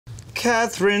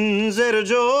Catherine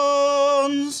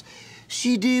Zeta-Jones.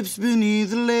 She dips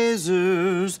beneath the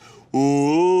lasers.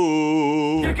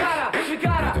 Ooh. You gotta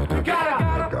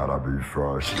be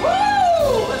fresh. Woo!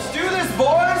 Let's do this,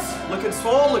 boys. Looking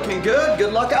swole, looking good.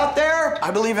 Good luck out there. I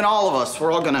believe in all of us.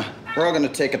 We're all gonna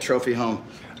take a trophy home.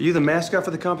 Are you the mascot for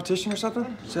the competition or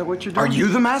something? Is that what you're doing? Are you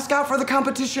the mascot for the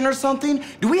competition or something?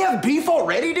 Do we have beef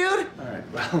already, dude? All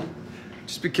right, well,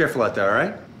 just be careful out there, all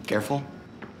right? Careful?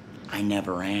 I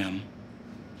never am.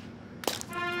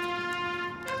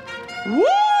 Woo!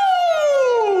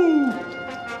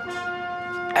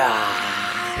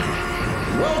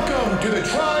 Welcome to the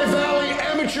Tri-Valley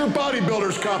Amateur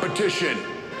Bodybuilders Competition.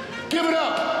 Give it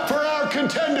up for our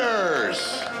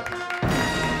contenders.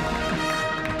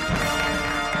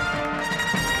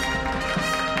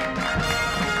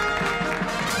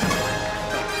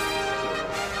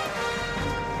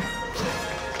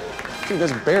 Dude,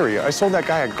 that's Barry. I sold that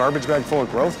guy a garbage bag full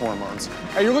of growth hormones.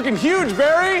 Hey, you're looking huge,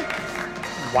 Barry!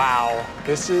 Wow,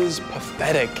 this is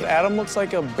pathetic. Adam looks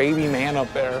like a baby man up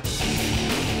there.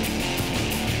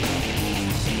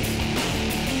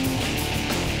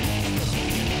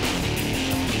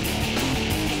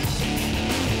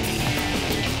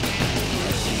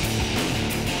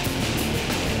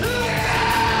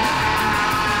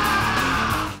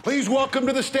 Please welcome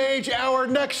to the stage our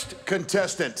next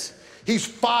contestant. He's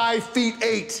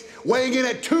 5'8", weighing in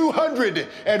at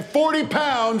 240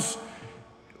 pounds.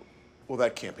 Well,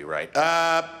 that can't be right.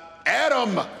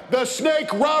 Adam, the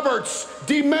Snake Roberts,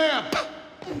 DeMamp.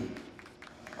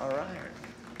 All right,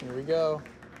 here we go.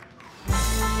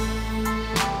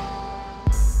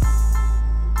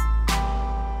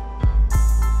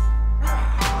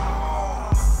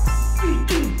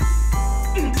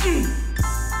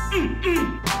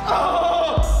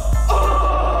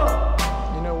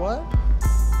 You know what?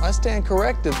 I stand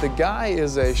corrected. The guy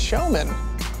is a showman.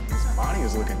 His body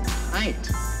is looking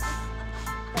tight.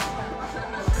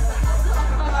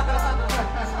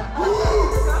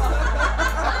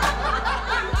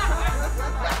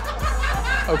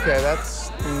 Okay, that's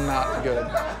not good.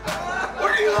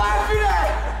 What are you laughing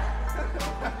at?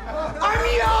 I'm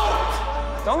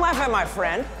yoked! Don't laugh at my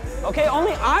friend, okay?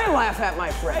 Only I laugh at my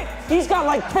friend. He's got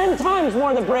like 10 times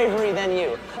more the bravery than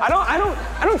you. I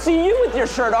don't see you with your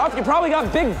shirt off. You probably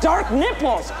got big dark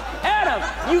nipples. Adam,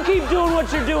 you keep doing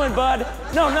what you're doing, bud.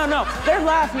 No. They're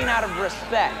laughing out of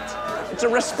respect. It's a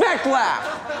respect laugh.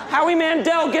 Howie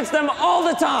Mandel gets them all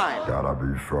the time. Gotta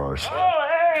be fresh. Oh,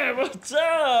 hey, what's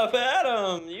up,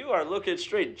 Adam? You are looking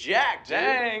straight jacked, dude.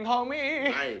 Dang,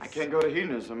 homie. Nice. I can't go to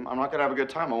hedonism. I'm not gonna have a good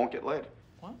time. I won't get laid.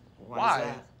 What?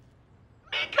 Why?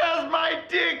 Because my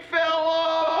dick fell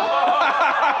off!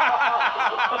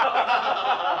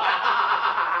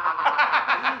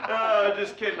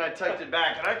 Just kidding. I tucked it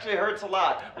back. It actually hurts a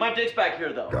lot. My dick's back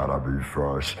here, though. Gotta be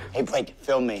fresh. Hey, Blake,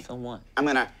 film me. Film what? I'm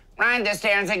gonna run the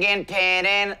stairs again,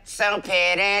 pitted, so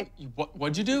pitted.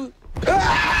 What'd you do?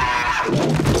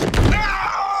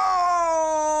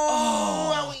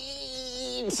 Oh!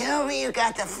 Tell me you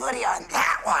got the footy on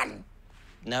that one.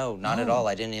 No, not at all.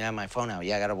 I didn't even have my phone out.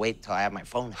 Yeah, I gotta wait until I have my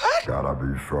phone out. Gotta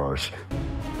be fresh.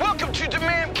 Welcome to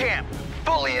Demand Camp,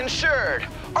 fully insured.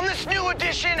 On this new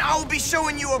edition, I will be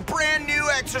showing you a brand new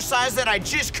exercise that I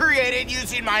just created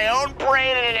using my own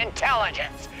brain and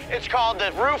intelligence. It's called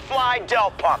the Roof Fly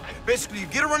Delt Pump. Basically, you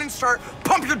get a running start,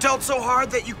 pump your delt so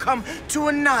hard that you come to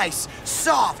a nice,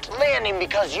 soft landing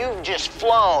because you've just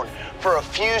flown for a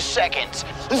few seconds.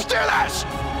 Let's do this!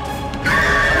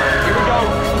 Here we go.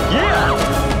 Yeah!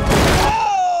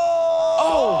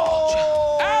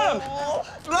 Oh! Adam!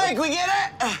 Blake, we get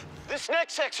it? This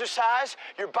next exercise,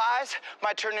 your buys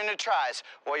might turn into tries,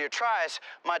 while your tries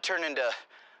might turn into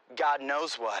God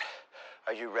knows what.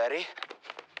 Are you ready?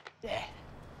 Yeah.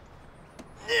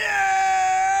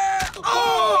 Yeah!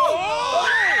 Oh!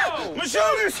 My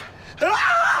shoulders! We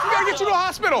gotta get you to the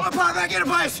hospital. I'm gonna back in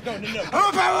place. No.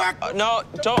 No,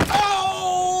 don't.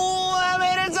 Oh! That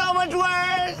made it so much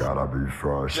worse. Gotta be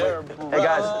fresh. Hey,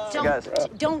 guys.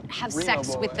 Don't have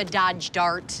sex with the Dodge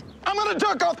Dart. I'm gonna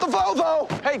duck off the Volvo.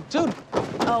 Hey, dude.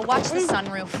 Oh, watch the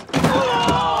sunroof.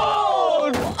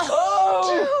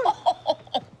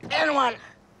 And one.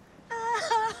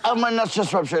 Oh, my nuts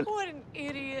just ruptured. What an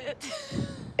idiot.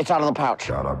 It's out of the pouch.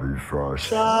 Gotta be fresh.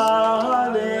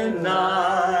 Silent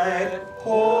night.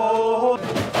 Oh.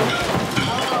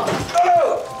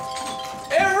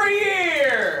 Every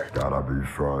year. Gotta be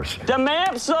fresh.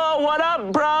 DeMamp, so what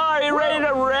up, bro? Are you ready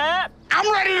to rip?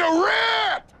 I'm ready to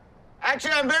rip!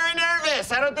 Actually, I'm very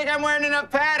nervous. I don't think I'm wearing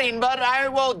enough padding, but I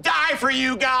will die for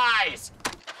you guys.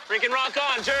 Freaking rock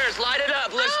on, Jers. Light it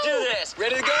up. Let's do this.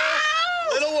 Ready to go?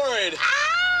 Little worried.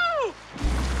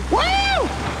 Woo!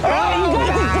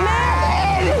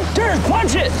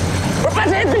 We're about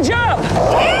to hit the jump!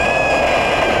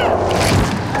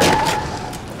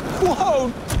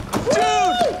 Whoa!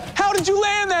 Dude! How did you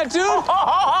land that, dude?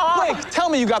 Blake, tell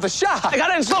me you got the shot. I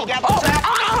got it in slow.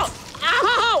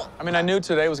 I mean, I knew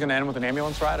today was gonna end with an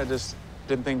ambulance ride. I just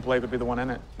didn't think Blake would be the one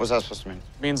in it. What's that supposed to mean?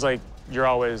 It means, like, you're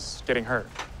always getting hurt.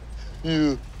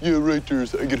 Yeah, right there.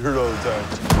 I get hurt all the time.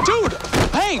 Dude!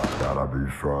 Hey! Gotta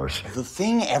be fresh. The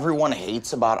thing everyone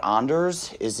hates about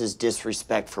Anders is his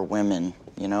disrespect for women.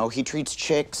 You know, he treats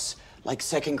chicks like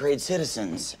second-grade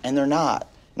citizens, and they're not.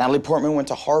 Natalie Portman went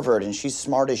to Harvard, and she's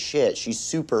smart as shit. She's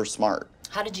super smart.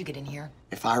 How did you get in here?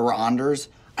 If I were Anders,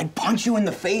 I'd punch you in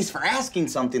the face for asking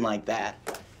something like that.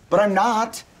 But I'm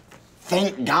not.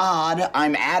 Thank God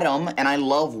I'm Adam, and I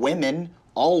love women,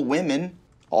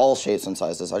 all shapes and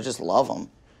sizes. I just love them.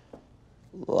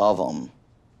 Love them.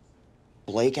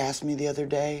 Blake asked me the other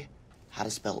day how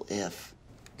to spell if.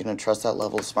 You gonna trust that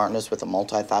level of smartness with a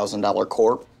multi-$1,000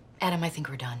 corp? Adam, I think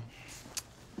we're done.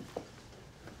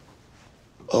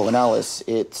 Oh, and Alice,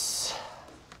 it's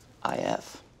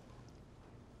IF.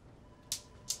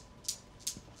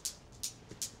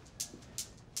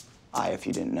 If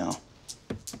you didn't know.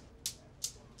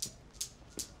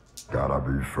 Gotta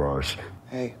be fresh.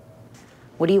 Hey,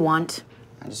 What do you want?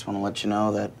 I just want to let you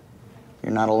know that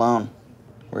you're not alone.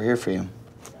 We're here for you.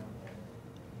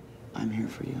 I'm here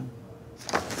for you.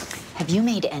 Have you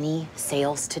made any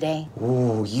sales today?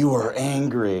 Ooh, you are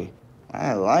angry.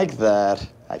 I like that.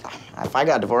 If I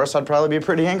got divorced, I'd probably be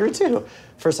pretty angry too.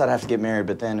 First, I'd have to get married,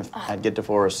 but then if I'd get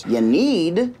divorced. You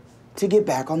need to get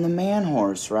back on the man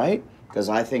horse, right? Because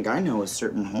I think I know a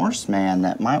certain horseman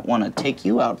that might want to take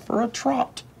you out for a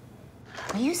trot.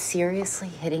 Are you seriously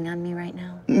hitting on me right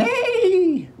now?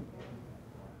 Nay!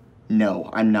 No,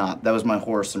 I'm not. That was my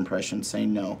horse impression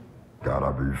saying no.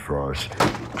 Gotta be fresh.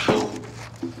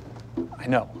 I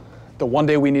know. The one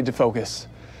day we need to focus,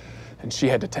 and she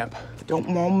had to temp. Don't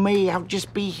mind me, I'll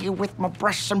just be here with my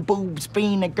breasts and boobs,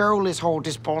 being a girl as hard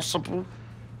as possible.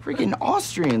 Freaking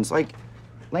Austrians, like,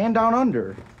 land down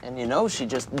under. And you know she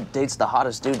just dates the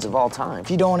hottest dudes of all time.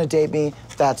 If you don't want to date me,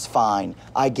 that's fine.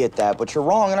 I get that, but you're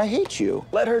wrong and I hate you.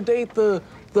 Let her date the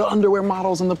underwear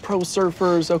models and the pro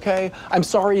surfers, okay? I'm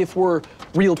sorry if we're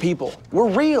real people. We're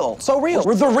real. So real.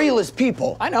 We're the realest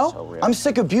people. I know. So real. I'm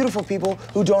sick of beautiful people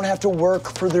who don't have to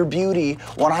work for their beauty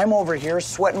when I'm over here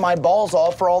sweating my balls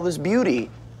off for all this beauty.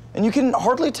 And you can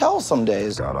hardly tell some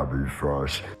days. Gotta be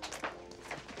fresh.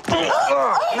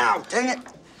 Now, dang it.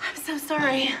 I'm so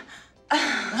sorry.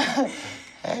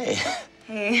 Hey.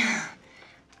 Hey.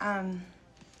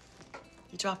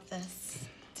 You dropped this.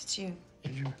 Did you?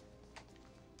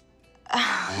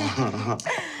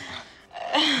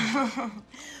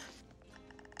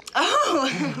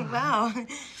 Oh, wow.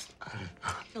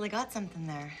 Really got something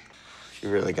there. You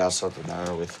really got something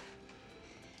there with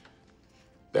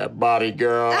that body,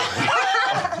 girl.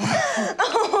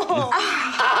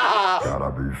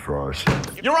 Gotta be fresh.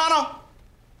 Your Honor,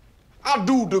 I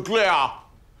do declare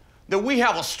that we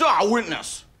have a star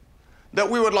witness that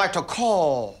we would like to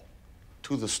call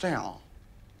to the stand.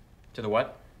 To the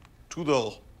what? To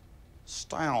the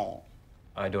stand.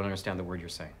 I don't understand the word you're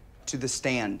saying. To the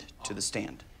stand. To the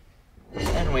stand.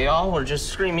 And we all were just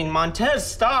screaming, Montez,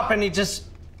 stop! And he just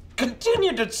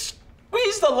continued to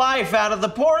squeeze the life out of the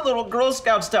poor little Girl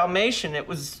Scouts Dalmatian. It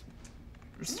was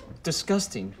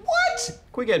disgusting. What?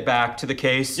 Can we get back to the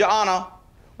case? Your Honor,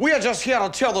 we are just here to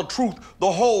tell the truth,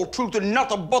 the whole truth, and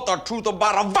nothing but the truth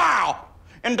about a vile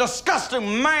and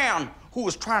disgusting man who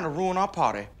was trying to ruin our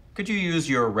party. Could you use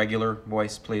your regular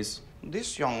voice, please?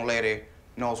 This young lady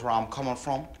knows where I'm coming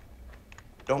from.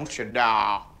 Don't you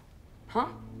dare. Huh?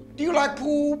 Do you like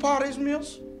pool parties,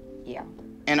 miss? Yeah.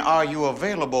 And are you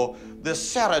available this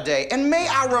Saturday? And may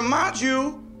I remind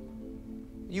you,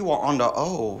 you are under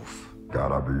oath.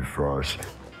 Gotta be fresh.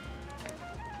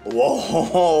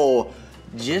 Whoa,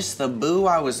 just the boo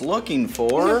I was looking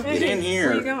for. Get in here.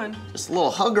 Where you going? Just a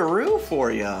little huggaroo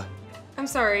for you. I'm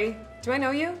sorry. Do I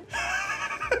know you?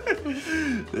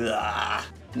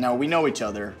 No, we know each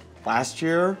other. Last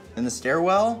year in the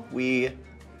stairwell, we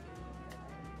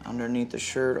underneath the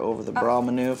shirt over the bra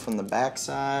maneuver from the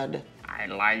backside. I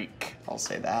like. I'll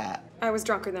say that. I was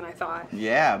drunker than I thought.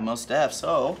 Yeah, most def.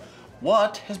 So,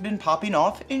 what has been popping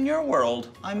off in your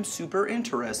world? I'm super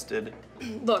interested.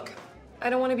 Look, I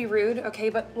don't want to be rude, okay,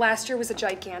 but last year was a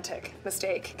gigantic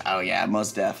mistake. Oh yeah,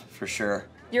 most def, for sure.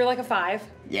 You're like a 5.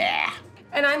 Yeah.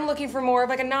 And I'm looking for more of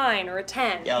like a 9 or a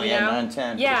 10. Oh, you yeah, know? 9,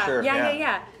 10, for Yeah, sure,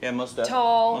 yeah. Yeah, most def.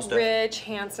 Tall, Most def. rich,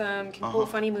 handsome, can pull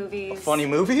funny movies. Funny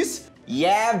movies?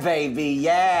 Yeah, baby,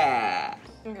 yeah.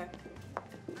 Okay.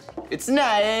 It's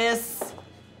nice.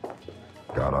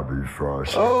 Gotta be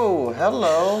fresh. Oh,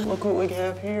 hello. Look what we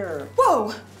have here.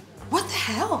 Whoa! What the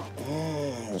hell?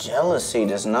 Jealousy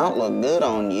does not look good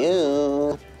on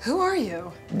you. Who are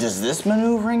you? Does this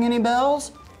maneuver ring any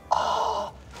bells?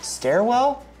 Oh,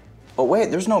 stairwell? But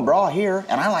wait, there's no bra here,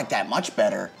 and I like that much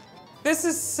better. This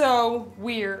is so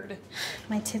weird.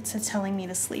 My tits are telling me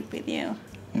to sleep with you.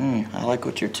 I like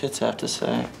what your tits have to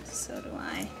say. So do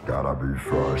I. Gotta be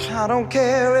fresh. I don't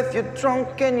care if you're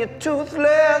drunk and you're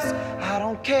toothless. I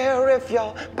don't care if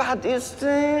you're by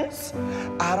distance.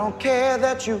 I don't care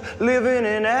that you live in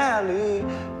an alley,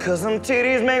 'cause them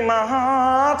titties make my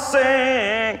heart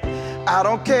sing. I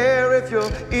don't care if you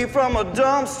eat from a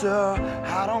dumpster.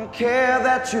 I don't care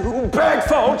that you beg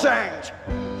for change.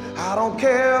 I don't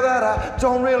care that I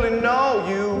don't really know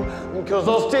you, 'cause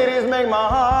those titties make my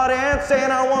heart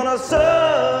insane. I wanna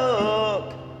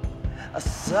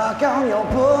suck on your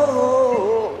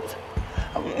boobs,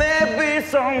 maybe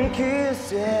some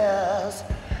kisses,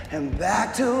 and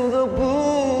back to the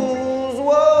booze.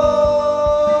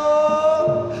 Whoa,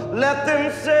 let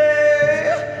them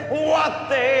say what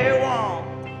they want.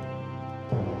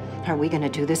 Are we gonna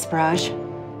do this, Raj?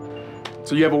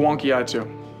 So you have a wonky eye too?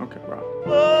 Okay, Rob.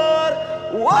 But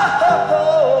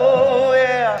whoa,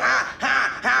 yeah.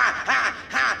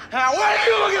 What are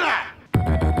you looking at?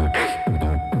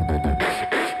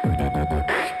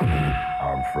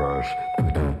 I'm fresh.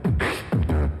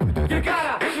 You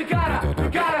gotta.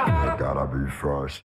 Gotta be fresh.